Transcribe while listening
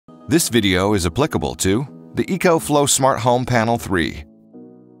This video is applicable to the EcoFlow Smart Home Panel 3.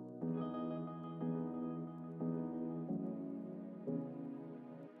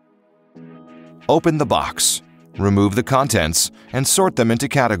 Open the box, remove the contents, and sort them into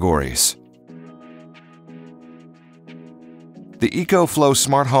categories. The EcoFlow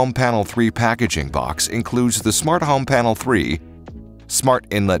Smart Home Panel 3 packaging box includes the Smart Home Panel 3, Smart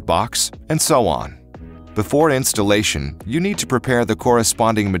Inlet box, and so on. Before installation, you need to prepare the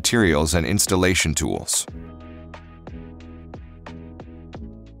corresponding materials and installation tools.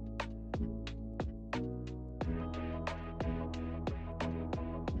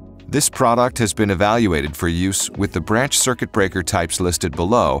 This product has been evaluated for use with the branch circuit breaker types listed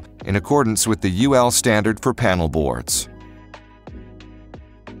below in accordance with the UL standard for panel boards.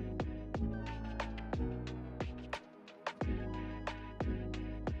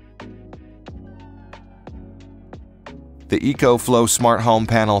 The EcoFlow Smart Home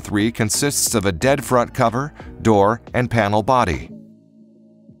Panel 3 consists of a dead front cover, door, and panel body.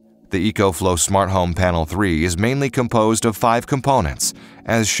 The EcoFlow Smart Home Panel 3 is mainly composed of 5 components,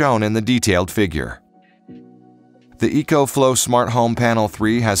 as shown in the detailed figure. The EcoFlow Smart Home Panel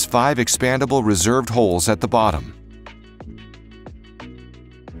 3 has 5 expandable reserved holes at the bottom.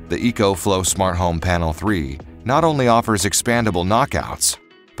 The EcoFlow Smart Home Panel 3 not only offers expandable knockouts,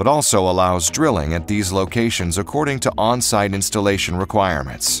 but also allows drilling at these locations according to on-site installation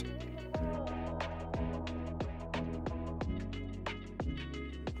requirements.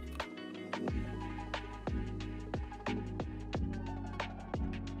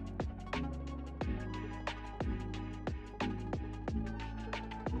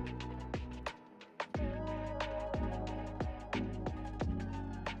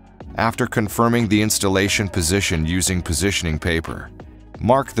 After confirming the installation position using positioning paper,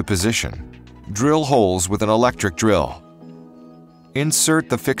 mark the position. Drill holes with an electric drill. Insert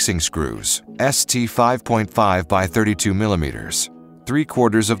the fixing screws, ST 5.5 by 32 mm,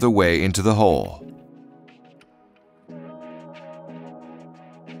 3/4 of the way into the hole.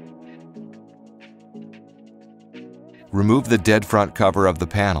 Remove the dead front cover of the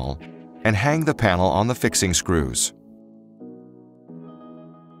panel and hang the panel on the fixing screws.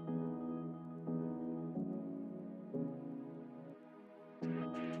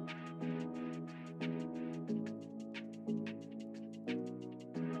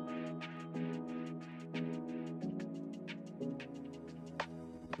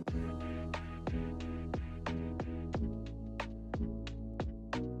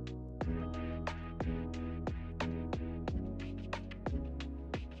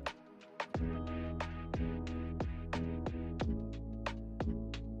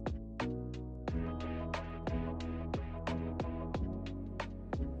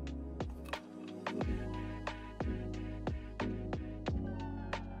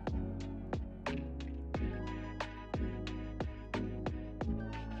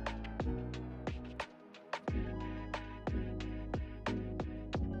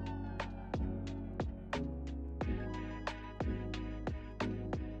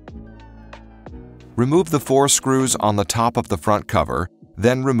 Remove the 4 screws on the top of the front cover,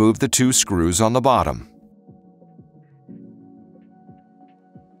 then remove the 2 screws on the bottom.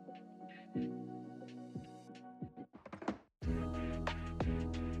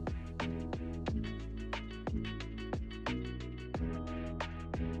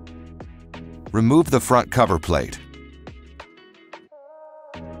 Remove the front cover plate.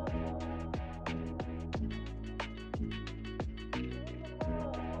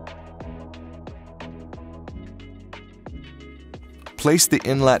 Place the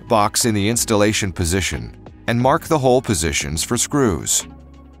inlet box in the installation position and mark the hole positions for screws.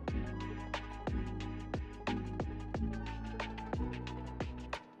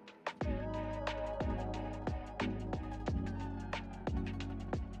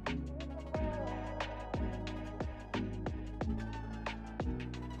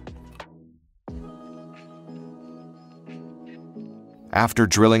 After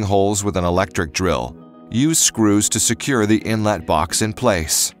drilling holes with an electric drill, use screws to secure the inlet box in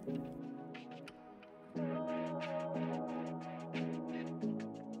place.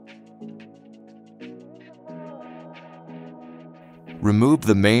 Remove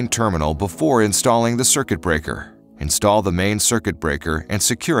the main terminal before installing the circuit breaker. Install the main circuit breaker and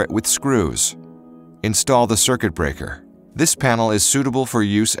secure it with screws. Install the circuit breaker. This panel is suitable for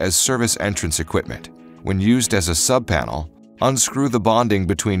use as service entrance equipment. When used as a sub-panel, unscrew the bonding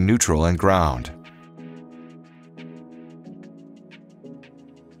between neutral and ground.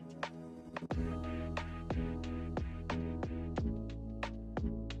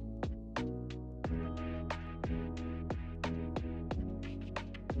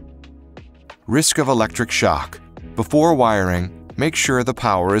 Risk of electric shock. Before wiring, make sure the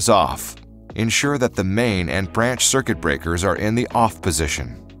power is off. Ensure that the main and branch circuit breakers are in the off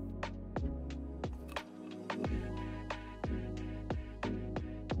position.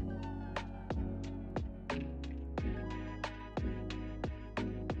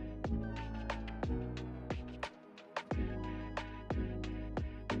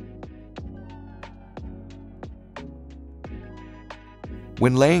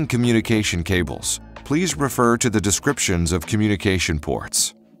 When laying communication cables, please refer to the descriptions of communication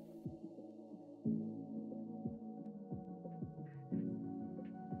ports.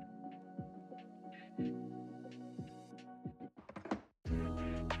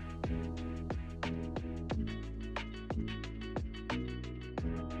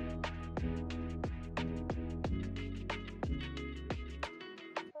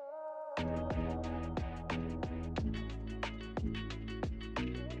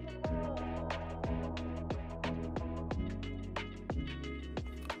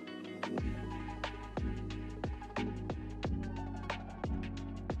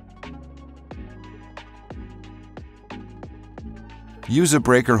 Use a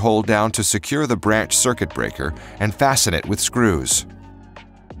breaker hold down to secure the branch circuit breaker and fasten it with screws.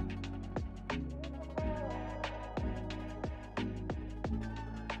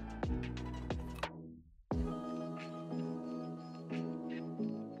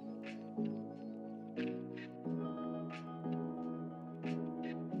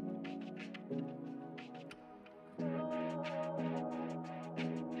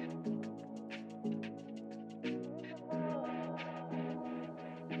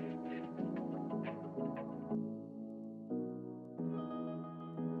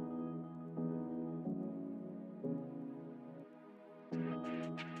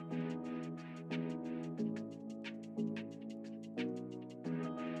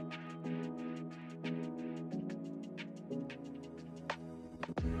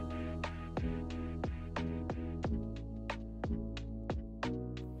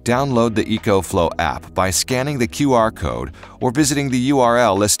 Download the EcoFlow app by scanning the QR code or visiting the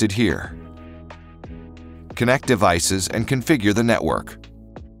URL listed here. Connect devices and configure the network.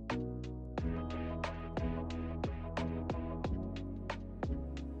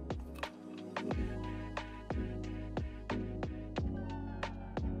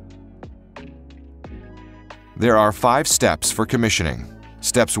 There are 5 steps for commissioning.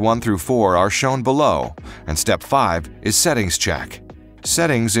 Steps 1 through 4 are shown below, and step 5 is settings check.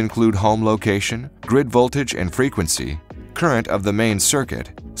 Settings include home location, grid voltage and frequency, current of the main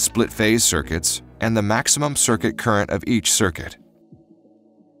circuit, split phase circuits, and the maximum circuit current of each circuit.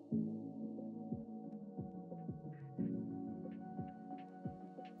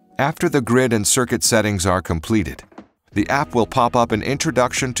 After the grid and circuit settings are completed, the app will pop up an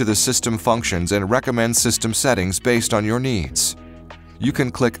introduction to the system functions and recommend system settings based on your needs. You can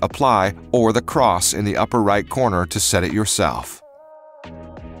click Apply or the cross in the upper right corner to set it yourself.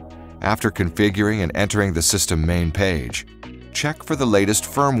 After configuring and entering the system main page, check for the latest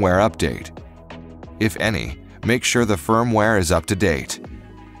firmware update. If any, make sure the firmware is up to date.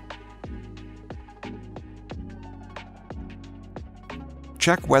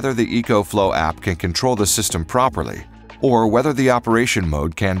 Check whether the EcoFlow app can control the system properly or whether the operation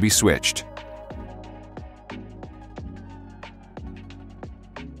mode can be switched.